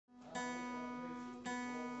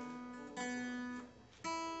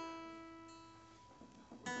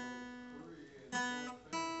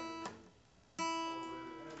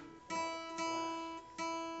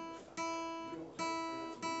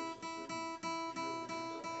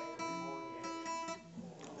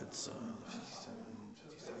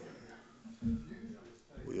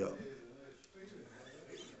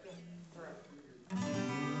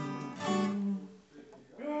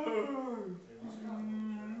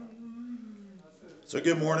So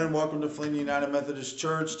good morning. Welcome to Flynn United Methodist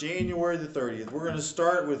Church, January the 30th. We're going to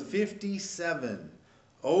start with 57.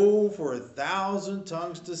 Oh, for 1,000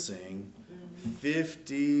 tongues to sing.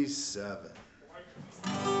 57.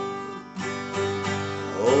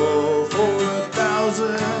 Oh, for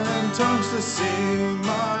 1,000 tongues to sing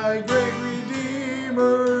my great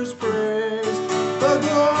Redeemer's praise. The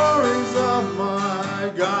glories of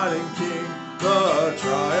my God and King, the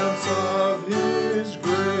triumphs of His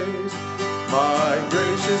grace. My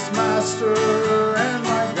gracious Master and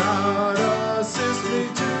my God, assist me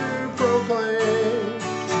to proclaim,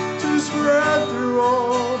 to spread through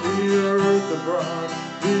all the earth abroad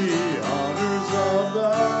the honors of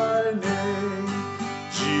thy name.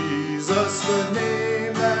 Jesus, the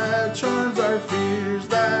name that charms our fears,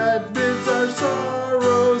 that bids our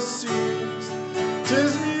sorrows cease.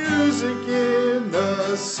 'Tis music in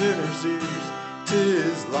the sinner's ears,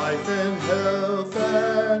 'tis life and health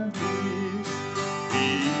and peace.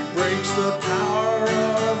 He breaks the power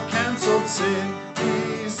of canceled sin,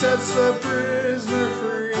 He sets the prisoner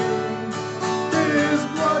free. His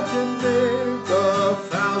blood can make the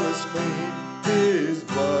foulest clean, His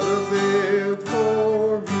blood availed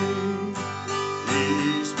for me.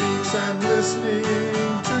 He speaks and listening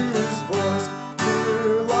to His voice,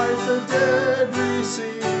 new life the dead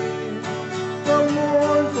receive. The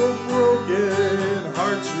mournful broken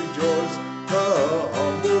hearts rejoice, the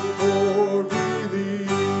humble poor believe.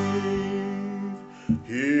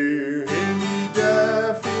 Hear Him, ye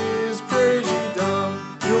deaf, His praise ye dumb,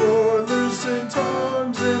 your loosened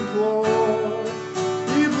tongues implore.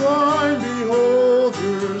 Ye blind, behold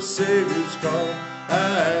your Savior's come,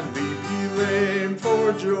 and leap ye lame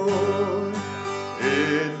for joy.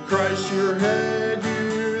 In Christ your head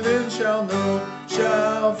you then shall know,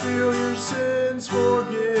 shall feel your sins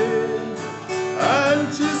forgive.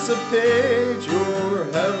 Anticipate your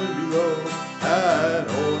heaven below, and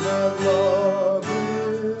own that love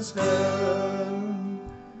is heaven.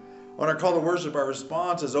 On our call to worship, our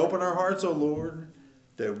response is, open our hearts, O Lord,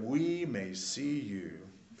 that we may see you.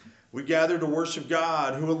 We gather to worship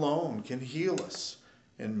God, who alone can heal us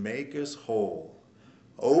and make us whole.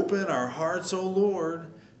 Open our hearts, O Lord,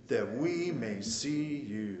 that we may see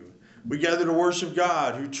you. We gather to worship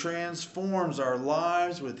God, who transforms our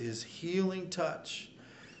lives with His healing touch.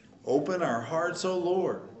 Open our hearts, O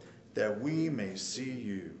Lord, that we may see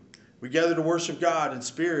you. We gather to worship God in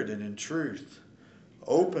spirit and in truth.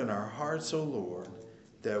 Open our hearts, O Lord,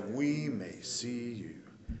 that we may see you.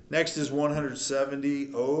 Next is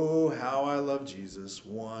 170. Oh, how I love Jesus.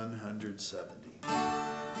 170.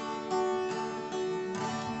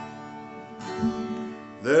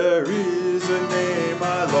 There is a name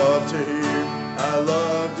I love to hear, I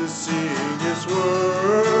love to sing His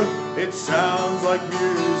word. It sounds like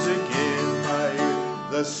music in my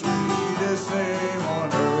ear, the sweetest name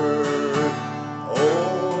on earth.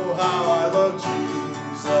 Oh, how I love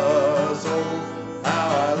Jesus, oh, how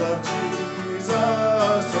I love Jesus,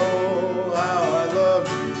 oh, how I love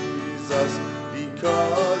Jesus,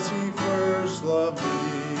 because He first loved me.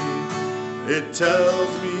 It tells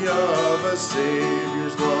me of a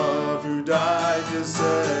Savior's love who died to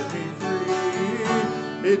set me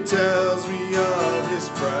free. It tells me of His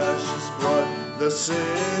precious blood, the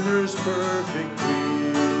sinner's perfect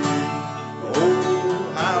plea.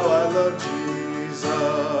 Oh, how I love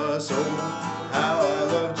Jesus, oh, how I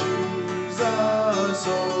love Jesus,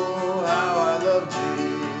 oh, how I love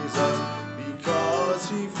Jesus, because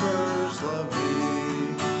He first loved me.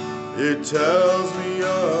 It tells me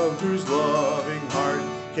of whose loving heart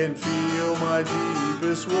can feel my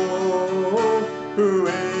deepest woe, who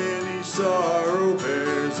any sorrow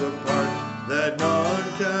bears a part that none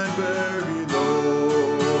can bear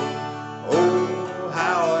below. Oh,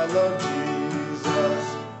 how I love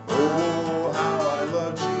Jesus, oh, how I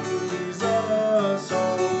love Jesus,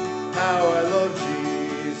 oh, how I love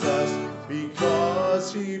Jesus,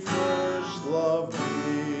 because He first loved me.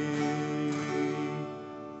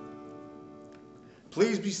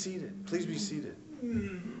 Please be seated. Please be seated.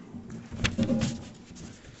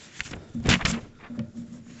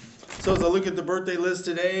 So as I look at the birthday list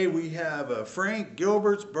today, we have Frank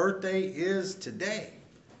Gilbert's birthday is today.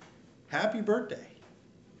 Happy birthday.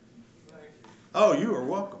 Oh, you are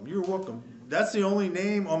welcome. You're welcome. That's the only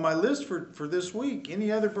name on my list for this week. Any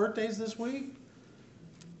other birthdays this week?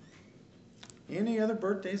 Any other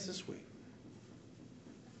birthdays this week?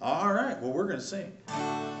 All right. Well, we're going to sing.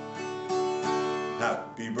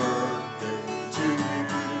 Happy birthday to you.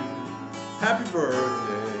 Happy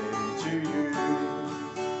birthday to you.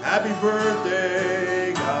 Happy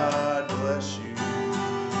birthday, God bless you.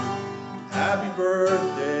 Happy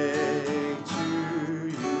birthday to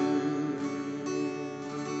you.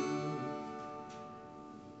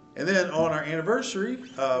 And then on our anniversary,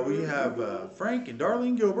 we have Frank and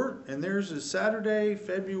Darlene Gilbert, and theirs is Saturday,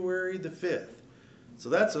 February the 5th. So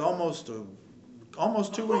that's almost 2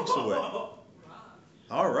 weeks away.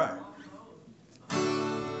 All right.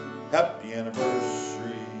 Happy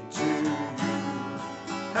anniversary to you.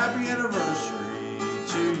 Happy anniversary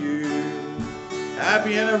to you.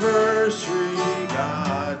 Happy anniversary,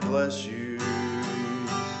 God bless you.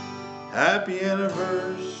 Happy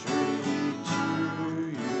anniversary to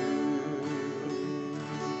you.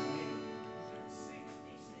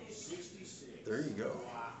 There you go.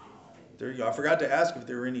 There you go. I forgot to ask if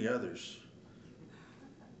there were any others.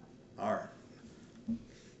 All right.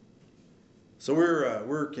 So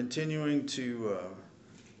we're continuing to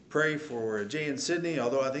pray for Jay and Sydney,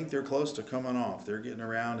 although I think they're close to coming off. They're getting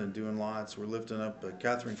around and doing lots. We're lifting up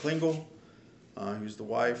Catherine Klingel, who's the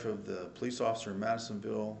wife of the police officer in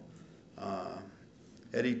Madisonville,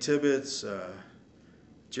 Eddie Tibbetts,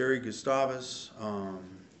 Jerry Gustavus, and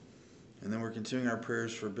then we're continuing our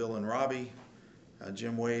prayers for Bill and Robbie,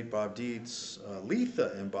 Jim Wade, Bob Dietz,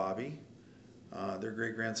 Letha and Bobby, their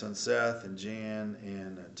great-grandson Seth, and Jan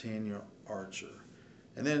and Tanya Archer.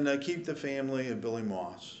 And then keep the family of Billy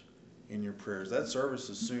Moss in your prayers. That service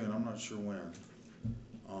is soon. I'm not sure when.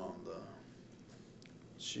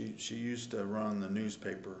 She used to run the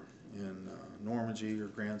newspaper in Normandy. Her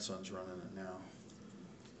grandson's running it now.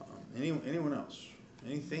 Anyone else?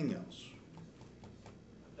 Anything else?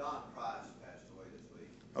 Don Price passed away this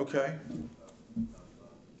week. Okay. In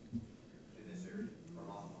this area, from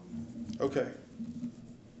Omaha. Okay.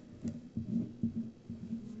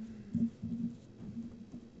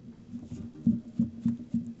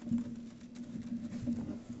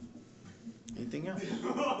 Anything else?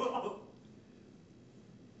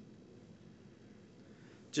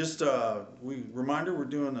 Just reminder, we're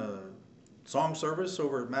doing a song service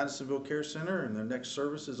over at Madisonville Care Center, and the next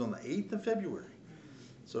service is on the 8th of February.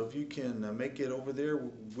 So if you can make it over there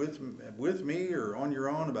with me or on your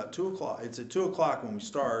own about 2 o'clock. It's at 2 o'clock when we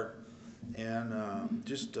start. And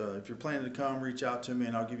if you're planning to come, reach out to me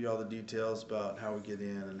and I'll give you all the details about how we get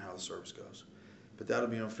in and how the service goes. But that'll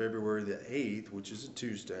be on February the 8th, which is a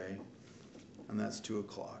Tuesday, and that's 2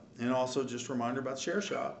 o'clock. And also just a reminder about Share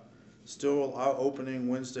Shop. Still opening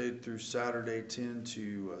Wednesday through Saturday, 10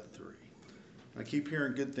 to 3. And I keep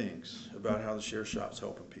hearing good things about how the Share Shop's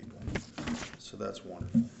helping people. So that's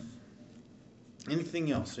wonderful. Anything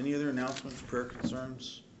else? Any other announcements, prayer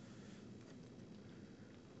concerns?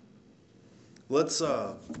 Let's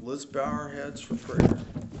bow our heads for prayer.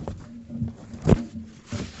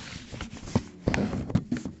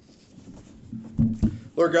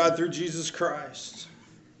 Lord God, through Jesus Christ,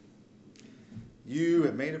 you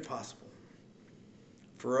have made it possible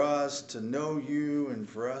for us to know you and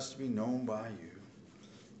for us to be known by you.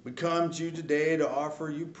 We come to you today to offer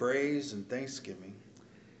you praise and thanksgiving.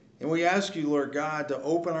 And we ask you, Lord God, to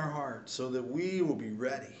open our hearts so that we will be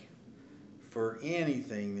ready for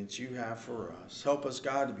anything that you have for us. Help us,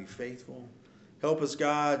 God, to be faithful. Help us,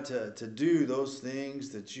 God, to do those things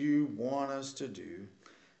that you want us to do.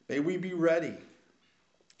 May we be ready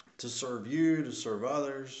to serve you, to serve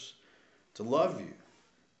others, to love you,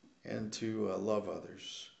 and to love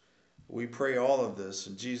others. We pray all of this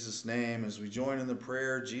in Jesus' name. As we join in the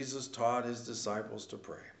prayer, Jesus taught his disciples to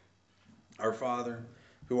pray. Our Father,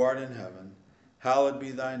 who art in heaven, hallowed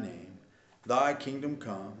be thy name. Thy kingdom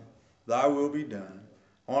come, thy will be done,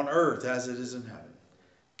 on earth as it is in heaven.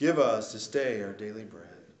 Give us this day our daily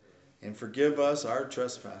bread, and forgive us our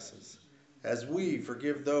trespasses, as we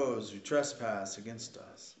forgive those who trespass against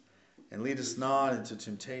us. And lead us not into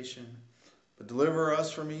temptation, but deliver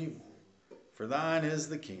us from evil. For thine is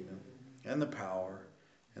the kingdom, and the power,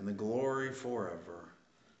 and the glory forever.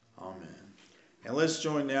 Amen. And let's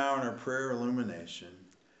join now in our prayer illumination.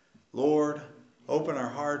 Lord, open our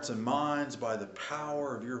hearts and minds by the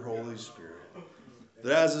power of your Holy Spirit,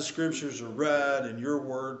 that as the scriptures are read and your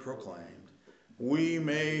word proclaimed, we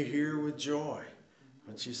may hear with joy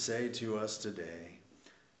what you say to us today.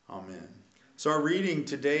 Amen. So our reading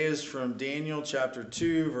today is from Daniel chapter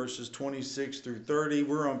 2, verses 26 through 30.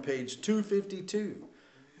 We're on page 252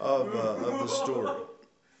 of the story.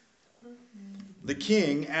 The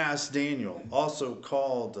king asked Daniel, also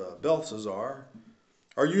called Belshazzar,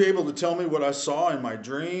 "Are you able to tell me what I saw in my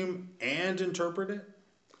dream and interpret it?"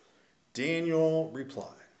 Daniel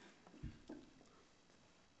replied,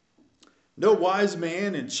 "No wise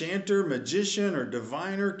man, enchanter, magician, or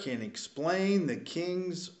diviner can explain the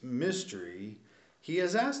king's mystery he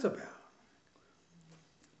has asked about.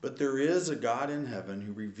 But there is a God in heaven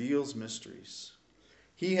who reveals mysteries.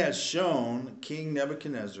 He has shown King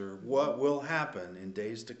Nebuchadnezzar what will happen in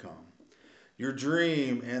days to come. Your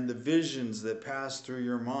dream and the visions that pass through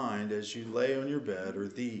your mind as you lay on your bed are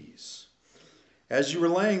these. As you were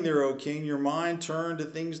laying there, O king, your mind turned to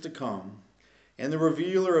things to come, and the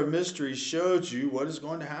revealer of mysteries showed you what is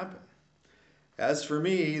going to happen. As for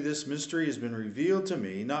me, this mystery has been revealed to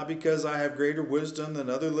me, not because I have greater wisdom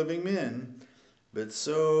than other living men, but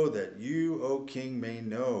so that you, O king, may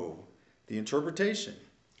know the interpretation,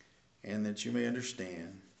 and that you may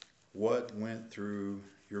understand what went through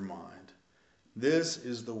your mind. This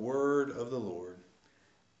is the word of the Lord.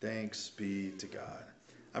 Thanks be to God.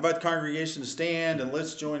 I invite the congregation to stand, and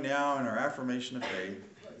let's join now in our affirmation of faith.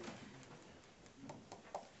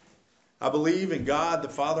 I believe in God, the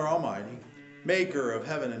Father Almighty, maker of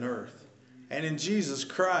heaven and earth, and in Jesus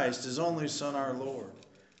Christ, his only Son, our Lord,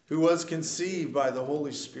 who was conceived by the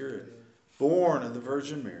Holy Spirit, born of the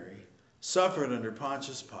Virgin Mary, suffered under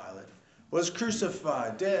Pontius Pilate, was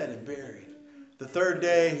crucified, dead, and buried. The third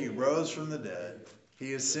day he rose from the dead.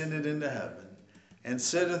 He ascended into heaven, and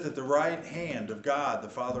sitteth at the right hand of God the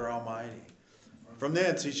Father Almighty. From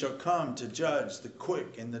thence he shall come to judge the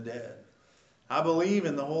quick and the dead. I believe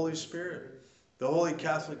in the Holy Spirit, the Holy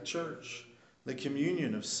Catholic Church, the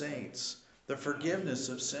communion of saints, the forgiveness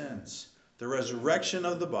of sins, the resurrection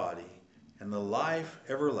of the body, and the life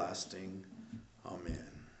everlasting. Amen.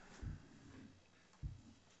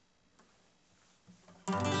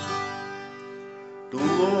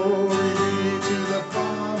 Glory be to the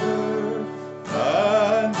Father,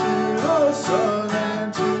 and to the Son,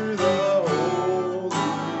 and to the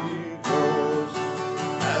Holy Ghost,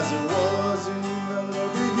 as it was in the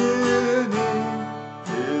beginning,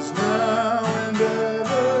 is now, and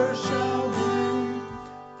ever shall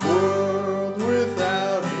be, world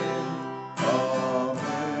without end.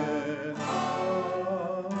 Amen.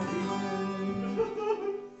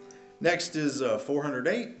 Amen. Next is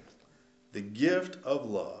 408. The gift of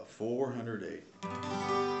love, 408.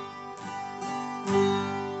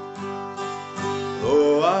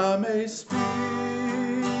 Though I may speak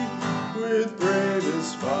with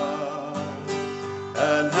bravest fire,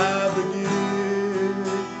 and have the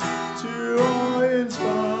gift to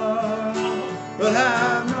awe-inspire, but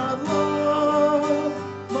have not love,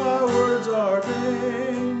 my words are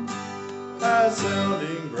vain, as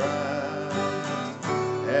sounding brass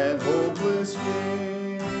and hopeless gain.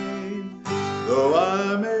 Though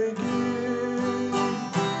I may give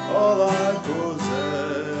all I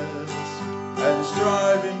possess, and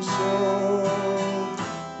striving so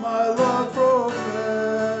my love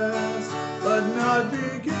profess, but not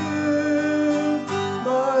begin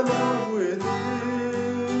my love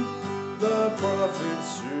within, the prophet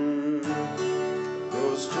soon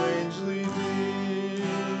will strangely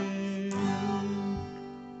be.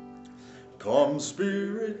 Come,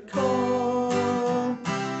 Spirit, come,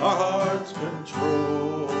 our hearts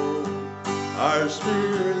control, our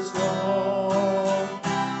spirits long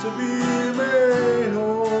to be made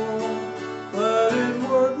whole. Let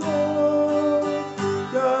inward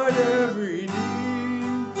love guide every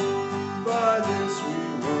deed, by this we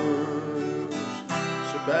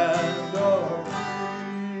worship and are free.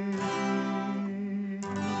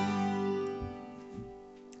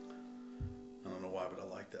 I don't know why, but I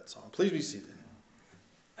like that song. Please be seated.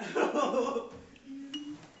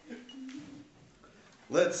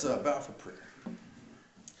 Let's bow for prayer.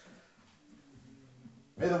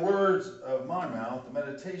 May the words of my mouth, the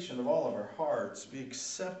meditation of all of our hearts be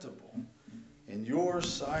acceptable in your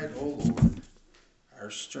sight, O Lord,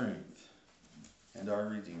 our strength and our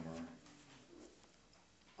Redeemer.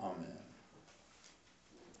 Amen.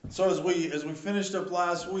 So as we finished up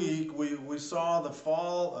last week, we saw the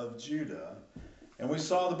fall of Judah, and we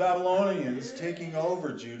saw the Babylonians taking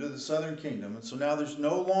over Judah, the southern kingdom. And so now there's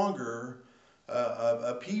no longer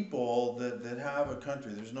a people that have a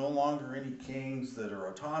country. There's no longer any kings that are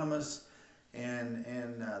autonomous, and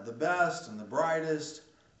the best and the brightest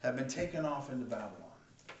have been taken off into Babylon.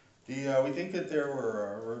 We think that there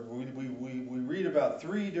were, we read about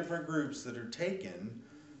 3 different groups that are taken,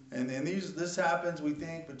 and this happens, we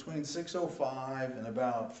think, between 605 and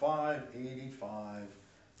about 585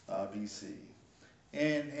 BC.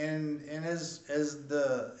 And as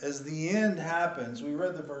the end happens, we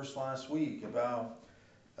read the verse last week about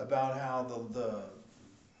how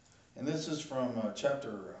and this is from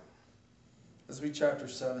chapter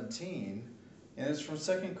 17, and it's from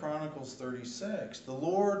 2 Chronicles 36. The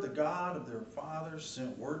Lord, the God of their fathers,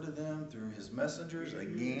 sent word to them through his messengers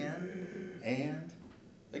again and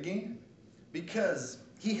again, because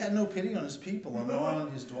he had no pity on his people and on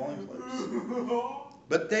his dwelling place.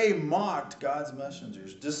 But they mocked God's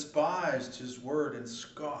messengers, despised his word, and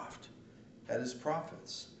scoffed at his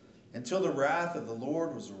prophets, until the wrath of the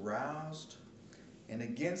Lord was aroused and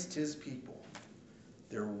against his people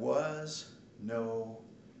there was no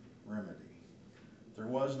remedy. There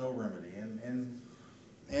was no remedy. And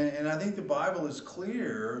I think the Bible is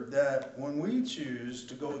clear that when we choose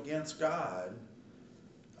to go against God,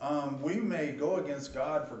 we may go against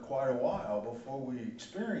God for quite a while before we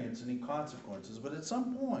experience any consequences. But at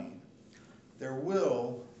some point, there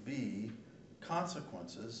will be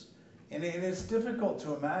consequences. And it's difficult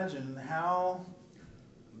to imagine how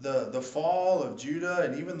the fall of Judah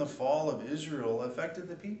and even the fall of Israel affected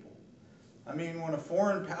the people. I mean, when a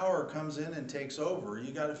foreign power comes in and takes over,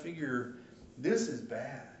 you got to figure this is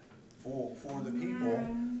bad for the people.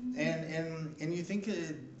 And you think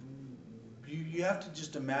you have to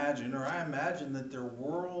just imagine, or I imagine, that their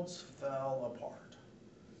worlds fell apart.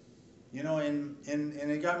 You know, and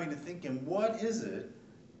it got me to thinking, what is it,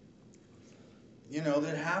 you know,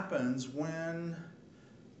 that happens when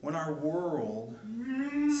our world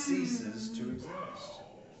ceases to exist?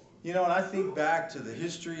 You know, and I think back to the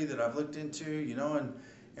history that I've looked into, you know,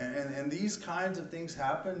 and these kinds of things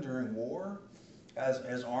happen during war,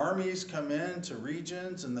 as armies come into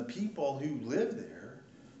regions and the people who live there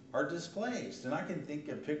are displaced. And I can think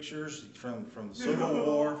of pictures from the Civil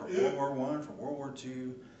War, from World War I, from World War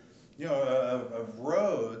II, you know, of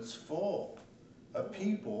roads full of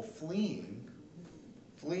people fleeing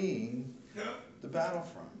the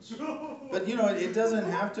battlefronts. But, you know, it doesn't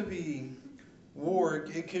have to be war.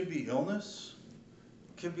 It could be illness.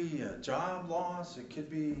 It could be a job loss. It could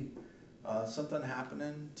be something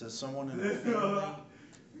happening to someone in their family.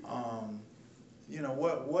 You know,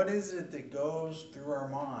 what is it that goes through our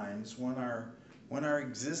minds when our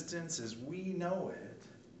existence as we know it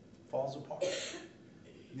falls apart?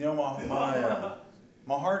 You know,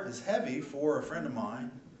 my heart is heavy for a friend of mine.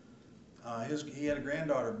 He had a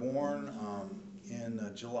granddaughter born in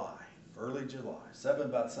July, early July,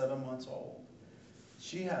 about 7 months old.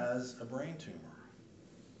 She has a brain tumor,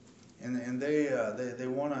 and they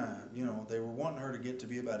want to, you know, they were wanting her to get to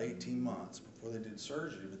be about 18 months before they did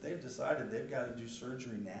surgery, but they've decided they've got to do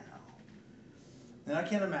surgery now. And I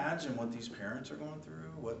can't imagine what these parents are going through,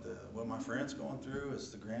 what my friend's going through as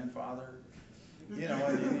the grandfather. You know,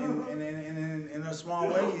 and in a small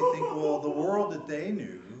way, you think, well, the world that they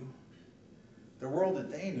knew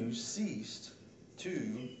ceased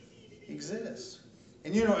to exist.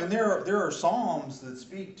 And you know, and there are psalms that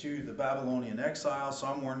speak to the Babylonian exile.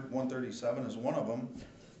 Psalm 137 is one of them.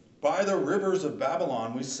 By the rivers of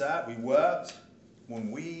Babylon we sat, we wept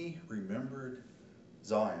when we remembered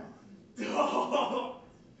Zion. There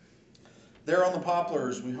on the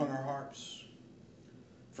poplars we hung our harps.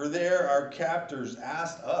 For there our captors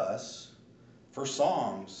asked us for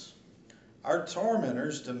songs. Our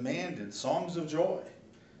tormentors demanded songs of joy.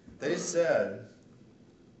 They said,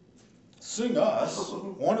 sing us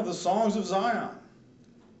one of the songs of Zion.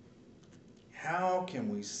 How can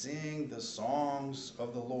we sing the songs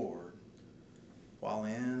of the Lord while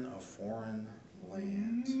in a foreign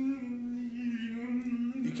land?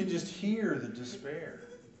 You can just hear the despair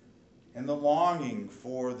and the longing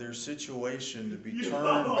for their situation to be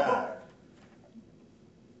turned back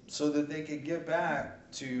so that they could get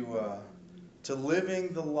back to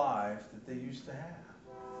living the life that they used to have.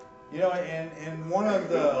 You know, and one of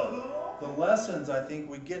the lessons I think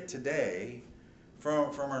we get today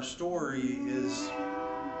from our story is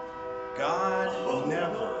God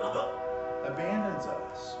never abandons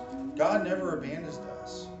us. God never abandons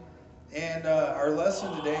us. And our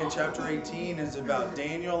lesson today in chapter 18 is about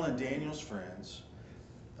Daniel and Daniel's friends,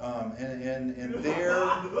 and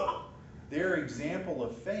their example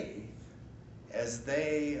of faith as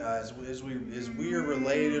we are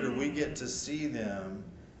related, or we get to see them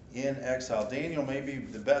in exile. Daniel may be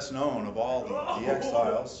the best known of all the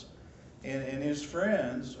exiles, and his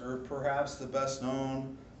friends are perhaps the best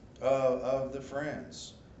known of the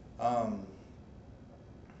friends.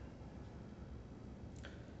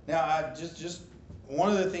 Now, just one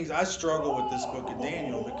of the things I struggle with this book of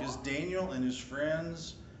Daniel, because Daniel and his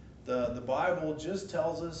friends, the Bible just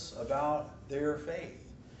tells us about their faith,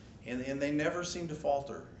 and they never seem to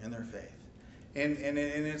falter in their faith. And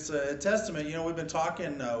it's a testament. You know, we've been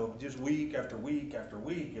talking just week after week after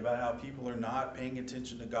week about how people are not paying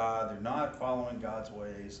attention to God, they're not following God's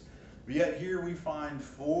ways. But yet here we find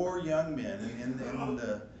 4 young men, and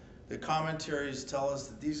the commentaries tell us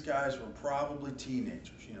that these guys were probably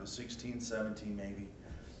teenagers, you know, 16, 17 maybe.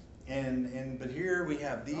 But here we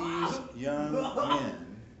have these young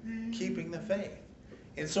men keeping the faith.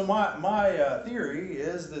 And so my theory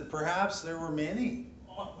is that perhaps there were many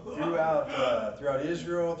throughout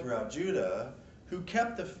Israel, throughout Judah, who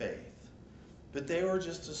kept the faith, but they were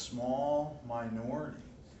just a small minority.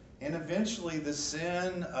 And eventually the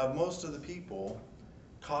sin of most of the people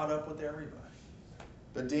caught up with everybody.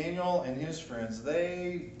 But Daniel and his friends,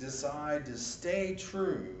 they decide to stay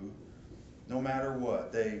true no matter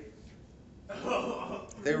what. They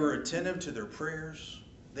were attentive to their prayers.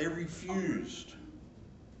 They refused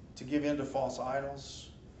to give in to false idols.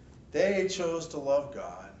 They chose to love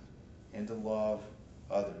God and to love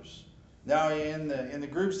others. Now, in the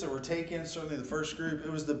groups that were taken, certainly the first group,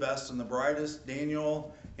 it was the best and the brightest.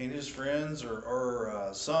 Daniel and his friends are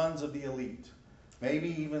sons of the elite, maybe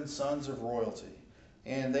even sons of royalty.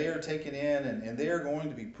 And they are taken in, and they are going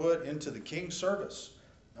to be put into the king's service.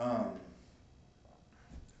 And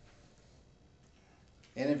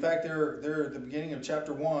in fact, they're at the beginning of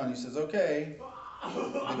chapter 1. He says, okay,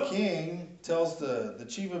 the king tells the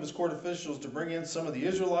chief of his court officials to bring in some of the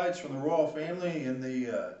Israelites from the royal family and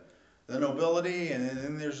the nobility, and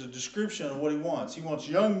then there's a description of what he wants. He wants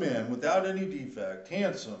young men without any defect,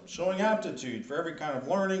 handsome, showing aptitude for every kind of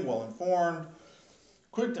learning, well-informed,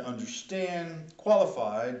 quick to understand,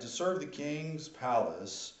 qualified to serve the king's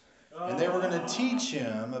palace. And they were going to teach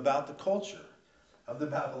him about the culture of the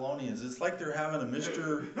Babylonians. It's like they're having a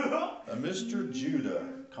Mr. Judah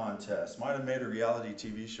contest. Might have made a reality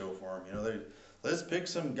TV show for him. You know, let's pick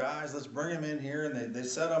some guys, let's bring them in here, and they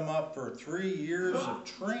set them up for 3 years of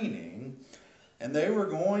training, and they were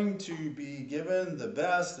going to be given the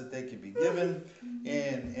best that they could be given.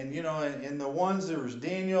 And you know, and the ones, there was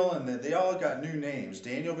Daniel, and they all got new names.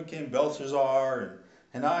 Daniel became Belshazzar,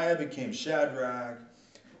 and Hananiah became Shadrach,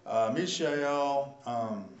 Mishael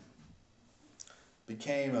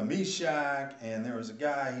became a Meshach, and there was a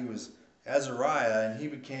guy, he was Azariah, and he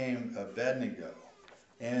became Abednego.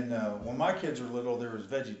 And when my kids were little, there was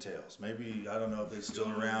VeggieTales. Maybe, I don't know if it's still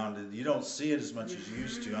around. You don't see it as much as you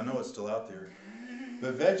used to. I know it's still out there.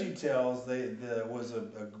 But VeggieTales,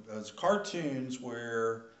 was cartoons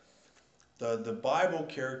where the Bible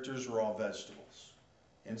characters were all vegetables.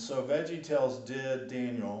 And so VeggieTales did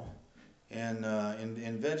Daniel, and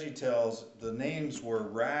in VeggieTales, the names were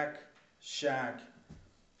Rak, Shak,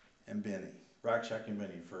 and Benny. Rak, Shak, and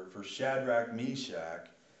Benny for Shadrach, Meshach,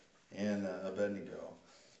 and Abednego.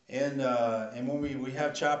 And when we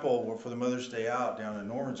have chapel for the Mother's Day out down in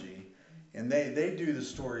Normandy, and they do the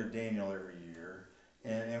story of Daniel every year.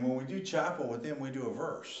 And when we do chapel with them, we do a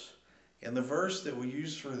verse. And the verse that we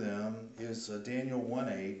use for them is Daniel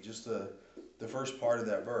 1:8, just the first part of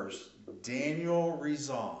that verse. Daniel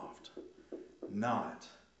resolved not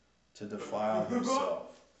to defile himself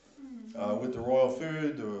with the royal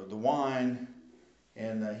food, the wine,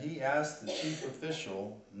 and he asked the chief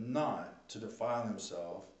official not to defile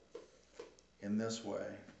himself in this way.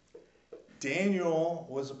 Daniel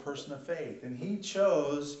was a person of faith, and he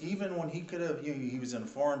chose, even when he could have, he was in a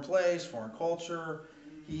foreign place, foreign culture,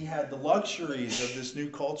 he had the luxuries of this new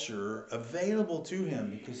culture available to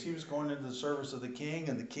him because he was going into the service of the king,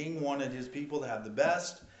 and the king wanted his people to have the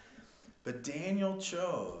best. But Daniel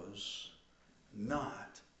chose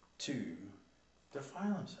not to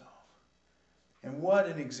defile himself. And what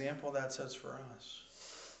an example that sets for us.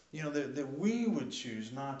 You know, that we would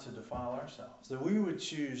choose not to defile ourselves, that we would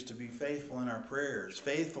choose to be faithful in our prayers,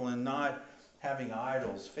 faithful in not having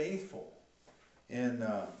idols, faithful in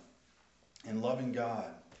loving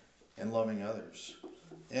God and loving others.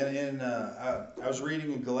 And I was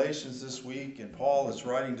reading in Galatians this week, and Paul is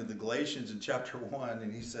writing to the Galatians in chapter 1,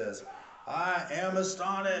 and he says, I am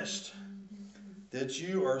astonished that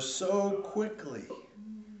you are so quickly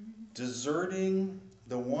deserting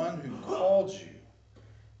the one who called you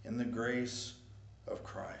in the grace of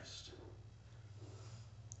Christ.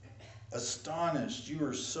 Astonished, you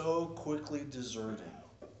are so quickly deserting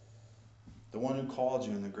the one who called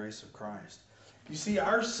you in the grace of Christ. You see,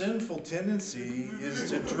 our sinful tendency is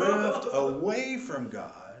to drift away from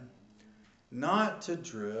God, not to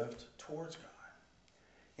drift towards God.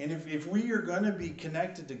 And if we are going to be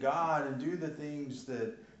connected to God and do the things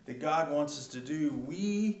that God wants us to do,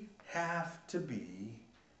 we have to be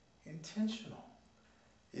intentional.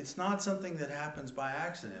 It's not something that happens by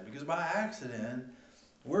accident, because by accident,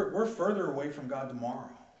 we're further away from God tomorrow.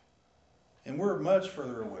 And we're much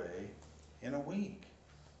further away in a week.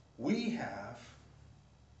 We have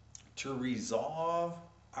to resolve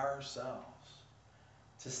ourselves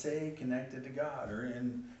to stay connected to God. Or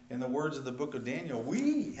in the words of the book of Daniel,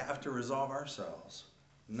 we have to resolve ourselves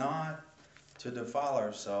not to defile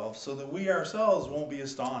ourselves, so that we ourselves won't be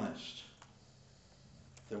astonished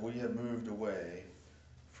that we have moved away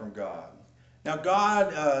from God. Now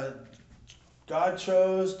God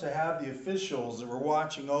chose to have the officials that were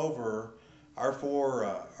watching over our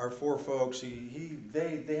four folks.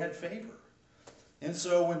 They had favor. And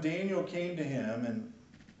so when Daniel came to him,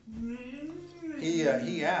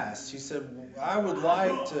 he asked, he said, I would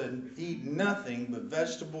like to eat nothing but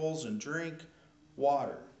vegetables and drink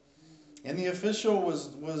water. And the official was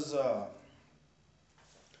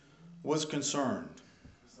concerned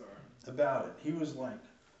about it. He was like,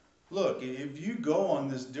 look, if you go on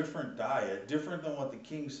this different diet, different than what the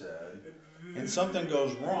king said, and something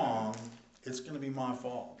goes wrong, it's going to be my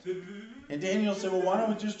fault. And Daniel said, well, why don't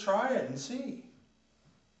we just try it and see?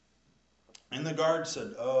 And the guard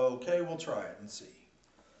said, okay, we'll try it and see.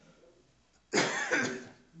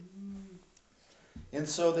 And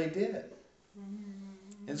so they did.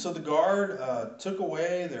 And so the guard took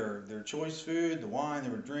away their choice food, the wine they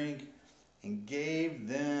would drink, and gave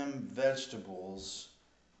them vegetables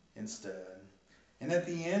instead. And at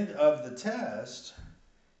the end of the test,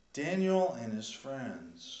 Daniel and his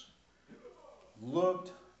friends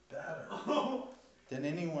looked better than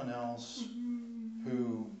anyone else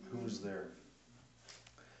who was there.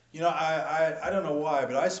 You know, I don't know why,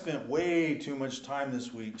 but I spent way too much time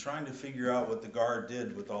this week trying to figure out what the guard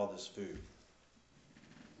did with all this food.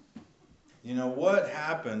 You know, what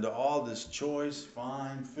happened to all this choice,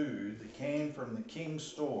 fine food that came from the king's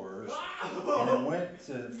stores, and it went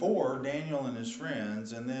for Daniel and his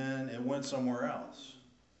friends, and then it went somewhere else?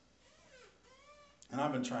 And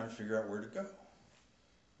I've been trying to figure out where to go.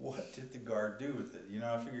 What did the guard do with it? You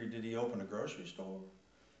know, I figured, did he open a grocery store?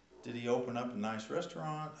 Did he open up a nice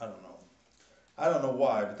restaurant? I don't know. I don't know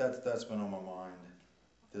why, but that's been on my mind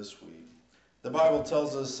this week. The Bible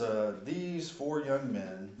tells us these 4 young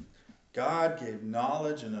men, God gave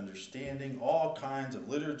knowledge and understanding, all kinds of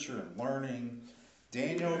literature and learning.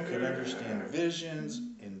 Daniel could understand visions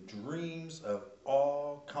and dreams of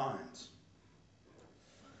all kinds.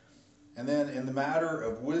 And then in the matter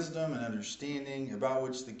of wisdom and understanding about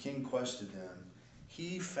which the king questioned them,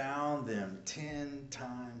 he found them 10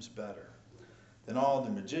 times better than all the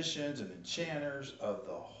magicians and enchanters of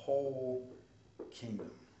the whole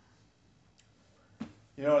kingdom.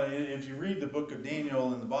 You know, if you read the book of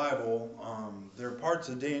Daniel in the Bible, there are parts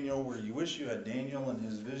of Daniel where you wish you had Daniel and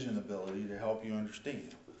his vision ability to help you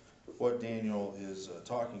understand what Daniel is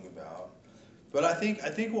talking about. But I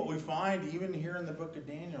think what we find even here in the book of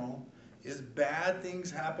Daniel is bad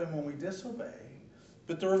things happen when we disobey.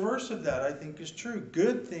 But the reverse of that, I think, is true.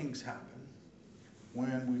 Good things happen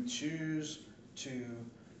when we choose to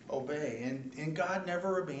obey. And God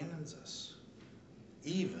never abandons us,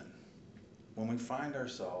 even when we find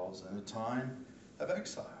ourselves in a time of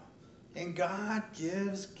exile. And God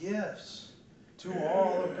gives gifts to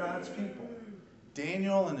all of God's people.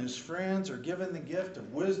 Daniel and his friends are given the gift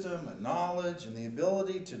of wisdom and knowledge and the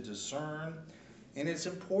ability to discern. And it's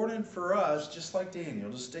important for us, just like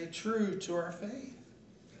Daniel, to stay true to our faith.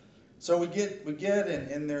 So we get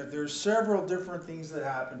and there's several different things that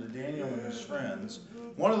happen to Daniel and his friends.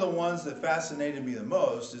 One of the ones that fascinated me the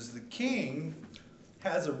most is the king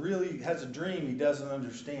has a dream he doesn't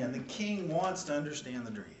understand. The king wants to understand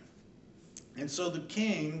the dream. And so the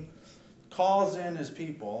king calls in his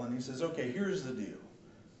people and he says, okay, here's the deal.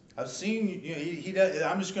 I've seen you know,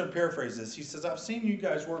 I'm just going to paraphrase this. He says, I've seen you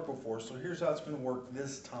guys work before, so here's how it's going to work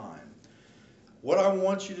this time. What I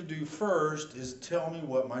want you to do first is tell me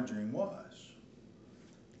what my dream was.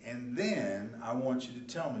 And then I want you to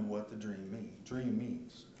tell me what the dream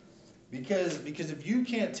means. Because if you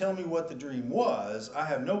can't tell me what the dream was, I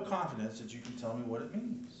have no confidence that you can tell me what it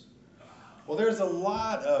means. Well, there's a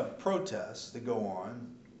lot of protests that go on.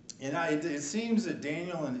 And it seems that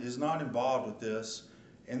Daniel is not involved with this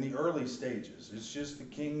in the early stages. It's just the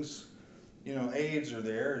king's, aides are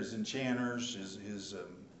there, his enchanters, his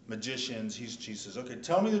magicians. He says, okay,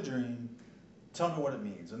 tell me the dream. Tell me what it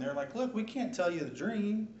means. And they're like, look, we can't tell you the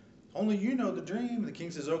dream. Only you know the dream. And the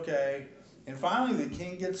king says, okay. And finally the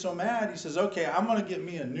king gets so mad, he says, okay, I'm going to get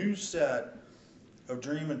me a new set of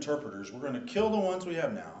dream interpreters. We're going to kill the ones we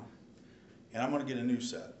have now, and I'm going to get a new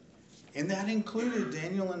set. And that included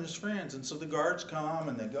Daniel and his friends. And so the guards come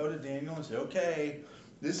and they go to Daniel and say, okay,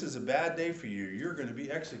 this is a bad day for you. You're going to be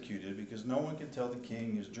executed because no one can tell the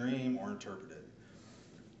king his dream or interpret it.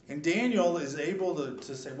 And Daniel is able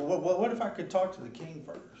to say, well, what if I could talk to the king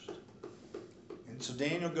first? And so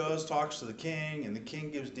Daniel goes, talks to the king, and the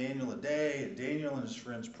king gives Daniel a day, and Daniel and his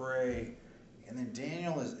friends pray. And then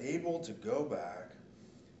Daniel is able to go back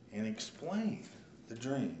and explain the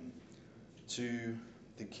dream to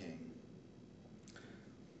the king.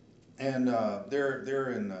 And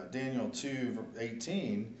they're in Daniel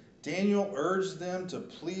 2:18. Daniel urged them to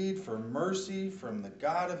plead for mercy from the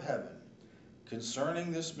God of heaven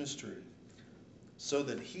concerning this mystery, so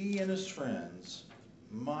that he and his friends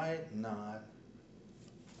might not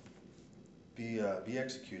be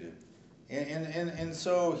executed. And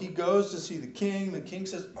so he goes to see the king. The king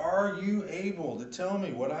says, "Are you able to tell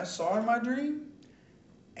me what I saw in my dream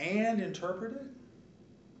and interpret it?"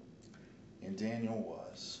 And Daniel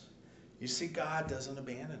was. You see, God doesn't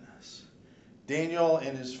abandon us. Daniel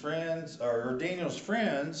and his friends, or Daniel's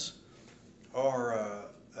friends, are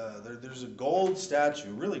there's a gold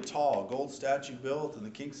statue, really tall gold statue built, and the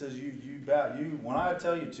king says, "You bow. You when I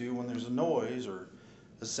tell you to, when there's a noise or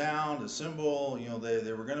a sound, a symbol,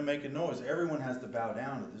 they were going to make a noise. Everyone has to bow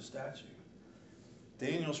down to this statue."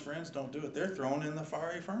 Daniel's friends don't do it. They're thrown in the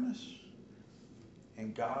fiery furnace,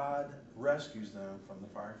 and God rescues them from the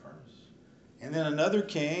fiery furnace. And then another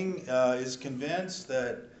king is convinced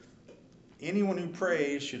that anyone who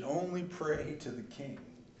prays should only pray to the king.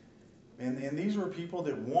 And these were people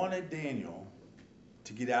that wanted Daniel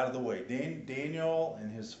to get out of the way. Daniel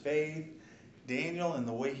and his faith, Daniel and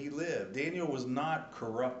the way he lived. Daniel was not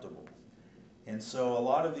corruptible. And so a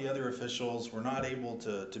lot of the other officials were not able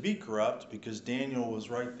to be corrupt because Daniel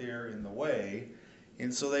was right there in the way.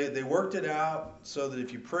 And so they worked it out so that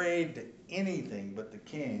if you prayed to anything but the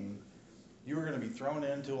king, you were going to be thrown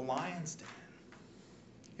into a lion's den.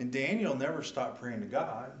 And Daniel never stopped praying to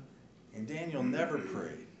God, and Daniel never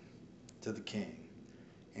prayed to the king.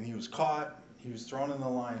 And he was caught, he was thrown in the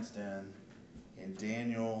lion's den, and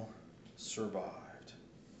Daniel survived.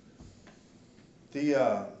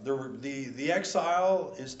 The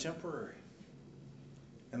exile is temporary.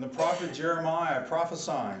 And the prophet Jeremiah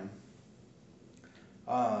prophesying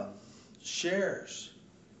shares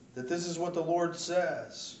that this is what the Lord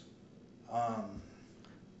says.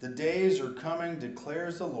 The days are coming,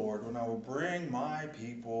 declares the Lord, when I will bring my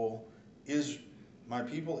people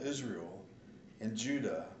Israel and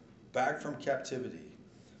Judah back from captivity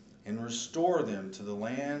and restore them to the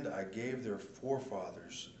land I gave their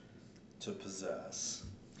forefathers to possess.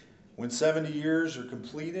 When 70 years are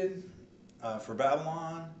completed for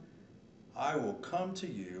Babylon, I will come to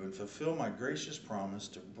you and fulfill my gracious promise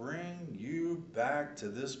to bring you back to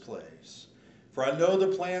this place. For I know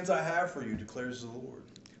the plans I have for you, declares the Lord.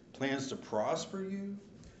 Plans to prosper you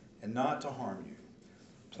and not to harm you.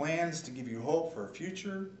 Plans to give you hope for a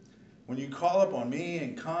future. When you call upon me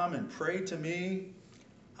and come and pray to me,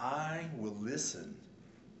 I will listen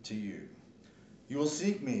to you. You will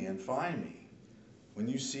seek me and find me when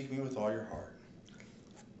you seek me with all your heart.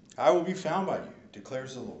 I will be found by you,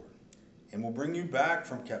 declares the Lord, and will bring you back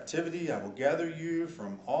from captivity. I will gather you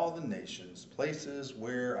from all the nations, places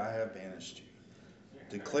where I have banished you,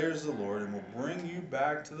 declares the Lord, and will bring you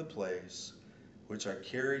back to the place which I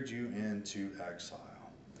carried you into exile.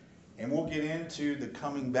 And we'll get into the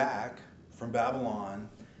coming back from Babylon.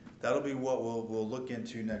 That'll be what we'll look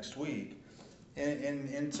into next week.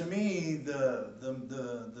 And to me,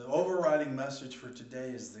 the overriding message for today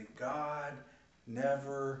is that God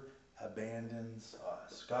never abandons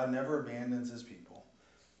us. God never abandons his people,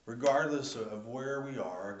 regardless of where we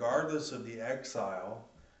are, regardless of the exile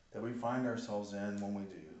that we find ourselves in when we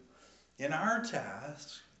do. And our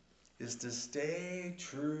task is to stay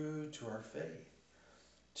true to our faith,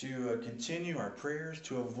 to continue our prayers,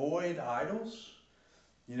 to avoid idols.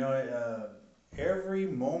 Every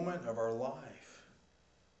moment of our life,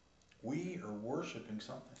 we are worshiping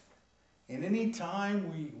something. And any time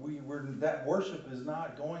that worship is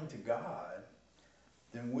not going to God,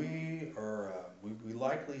 then we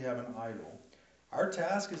likely have an idol. Our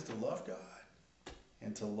task is to love God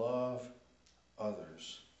and to love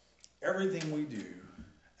others. Everything we do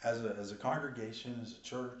as a congregation, as a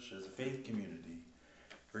church, as a faith community,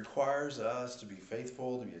 requires us to be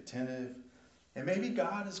faithful, to be attentive. And maybe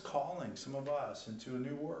God is calling some of us into a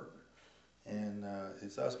new work. And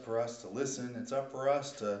it's up for us to listen. It's up for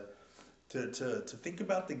us to think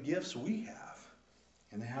about the gifts we have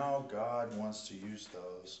and how God wants to use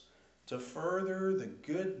those to further the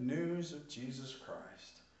good news of Jesus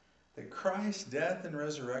Christ. That Christ's death and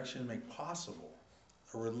resurrection make possible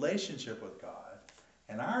a relationship with God.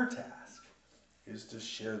 And our task is to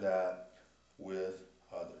share that with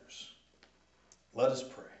others. Let us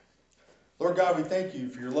pray. Lord God, we thank you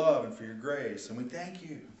for your love and for your grace. And we thank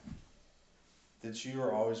you that you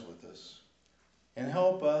are always with us. And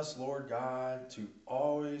help us, Lord God, to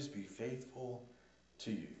always be faithful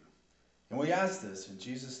to you. And we ask this in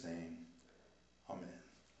Jesus' name. Amen.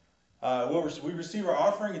 We receive our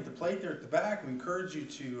offering at the plate there at the back. We encourage you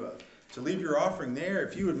to leave your offering there.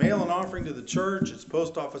 If you would mail an offering to the church, it's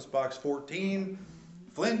Post Office Box 14,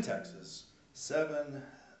 Flynn, Texas,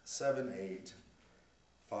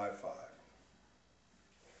 77855.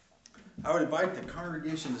 I would invite the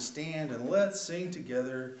congregation to stand and let's sing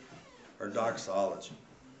together our doxology.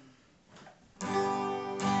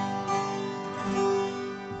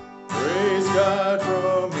 Praise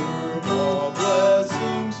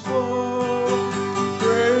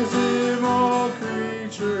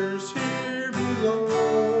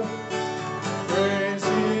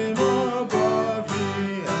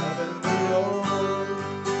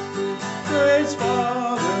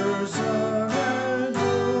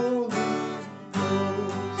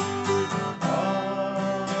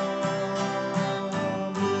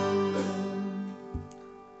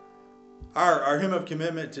Our hymn of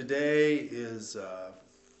commitment today is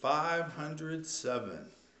 507.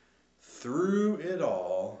 Through it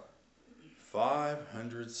all,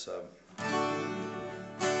 507.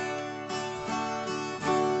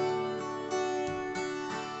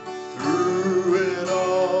 Through it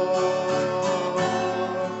all,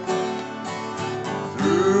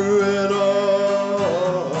 through it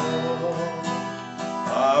all,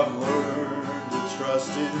 I've learned to trust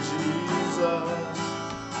in Jesus.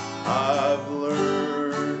 I've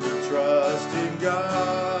learned to trust in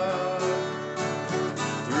God.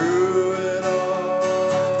 Through it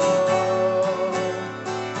all,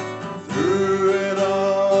 through it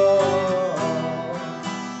all,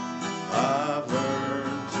 I've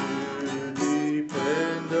learned to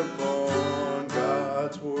depend upon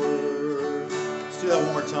God's word. Let's do that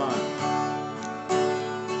one more time.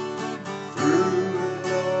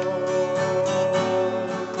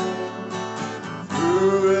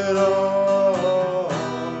 Through it all,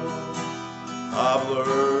 I've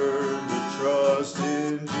learned to trust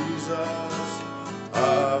in Jesus.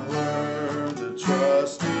 I've learned to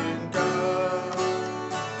trust in God.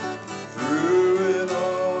 Through it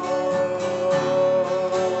all,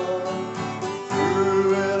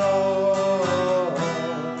 through it all,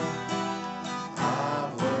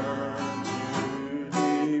 I've learned to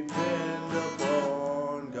depend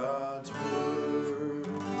upon God's word.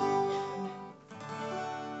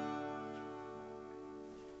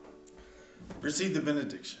 Receive the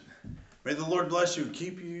benediction. May the Lord bless you and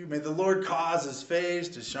keep you. May the Lord cause his face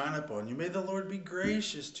to shine upon you. May the Lord be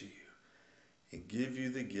gracious to you and give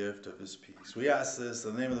you the gift of his peace. We ask this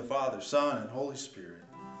in the name of the Father, Son, and Holy Spirit.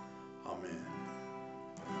 Amen.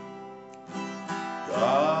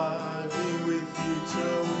 God be with you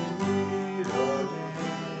till we meet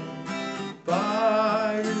again.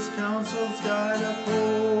 By his counsel's guide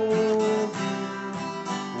uphold you.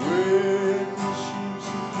 With the sheep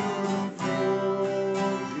securely fold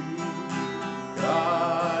you.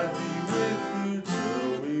 God be with you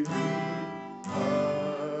till we meet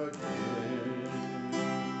again.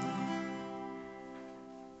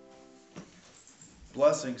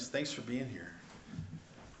 Blessings. Thanks for being here.